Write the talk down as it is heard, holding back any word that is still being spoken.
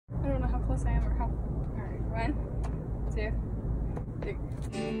close I am or how. Alright, 1, 2, 3.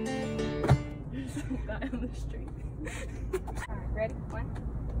 Just like that on the street. Alright, ready? 1,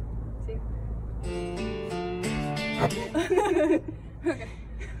 2. Okay.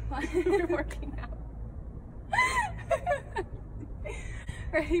 We're working out.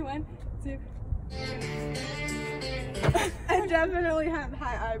 Ready? 1, 2. I definitely have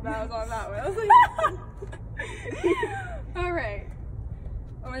high eyebrows on that one. I was like, Alright.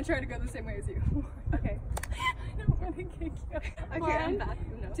 I'm gonna try to go the same way as you. okay. I don't want to kick you. Okay, 1, I'm back.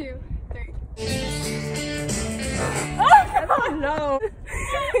 No. 2, 3. Oh no!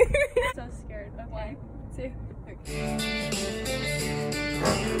 So scared. Okay. 1, 2, 3.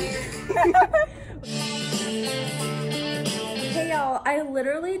 Hey y'all, I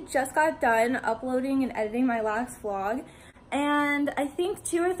literally just got done uploading and editing my last vlog, and I think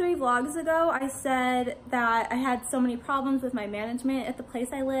 2 or 3 vlogs ago I said that I had so many problems with my management at the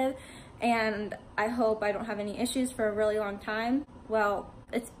place I live, and I hope I don't have any issues for a really long time. Well,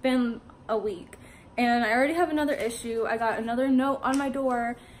 it's been a week and I already have another issue. I got another note on my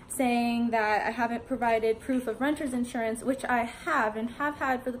door saying that I haven't provided proof of renter's insurance, which I have and have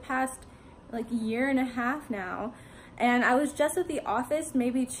had for the past like year and a half now. And I was just at the office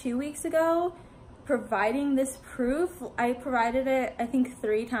maybe 2 weeks ago providing this proof. I provided it I think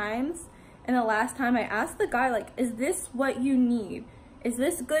 3 times, and the last time I asked the guy, like, is this what you need? Is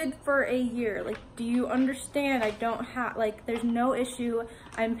this good for a year? Like, do you understand? I don't have, like, there's no issue.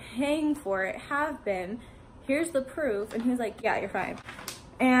 I'm paying for it, have been. Here's the proof. And he was like, yeah, you're fine.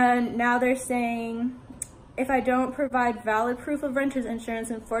 And now they're saying if I don't provide valid proof of renter's insurance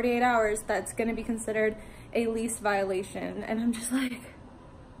in 48 hours, that's gonna be considered a lease violation. And I'm just like,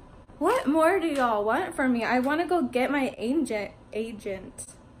 what more do y'all want from me? I wanna go get my agent,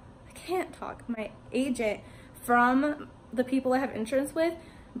 I can't talk, my agent from the people I have insurance with,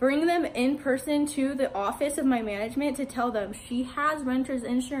 bring them in person to the office of my management to tell them she has renter's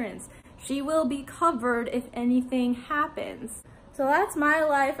insurance. She will be covered if anything happens. So that's my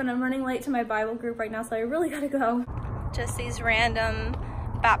life, and I'm running late to my Bible group right now, so I really gotta go. Just these random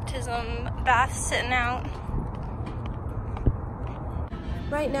baptism baths sitting out.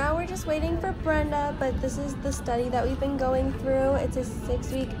 Right now we're just waiting for Brenda, but this is the study that we've been going through. It's a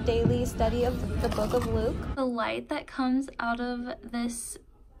 6-week daily study of the book of Luke. The light that comes out of this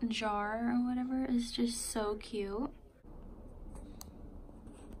jar or whatever is just so cute.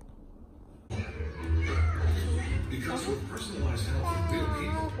 Because with personalized health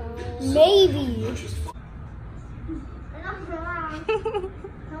and well-being, maybe.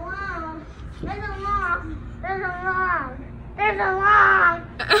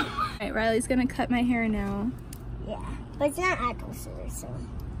 Alright, Riley's gonna cut my hair now. Yeah, but it's not actual scissors, so.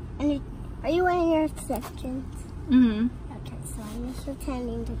 And are you wearing your exceptions? Mm-hmm. Okay, so I'm just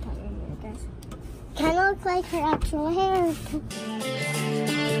pretending to cut your hair, guys. Kind of looks like her actual hair.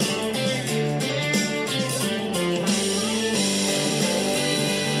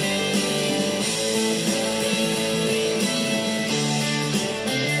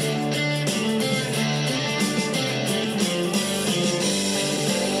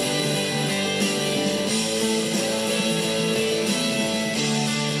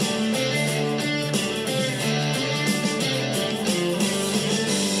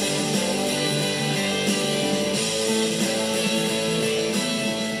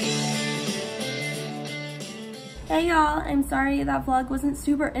 Hey y'all, I'm sorry that vlog wasn't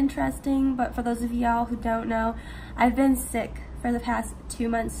super interesting, but for those of y'all who don't know, I've been sick for the past 2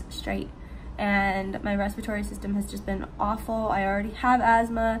 months straight, and my respiratory system has just been awful. I already have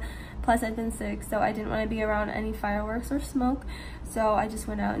asthma, plus I've been sick, so I didn't want to be around any fireworks or smoke, so I just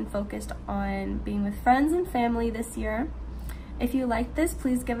went out and focused on being with friends and family this year. If you like this,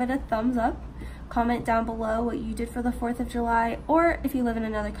 please give it a thumbs up. Comment down below what you did for the 4th of July, or if you live in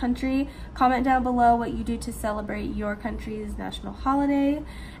another country, comment down below what you do to celebrate your country's national holiday,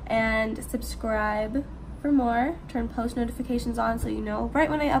 and subscribe for more. Turn post notifications on so you know right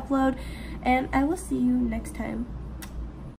when I upload, and I will see you next time.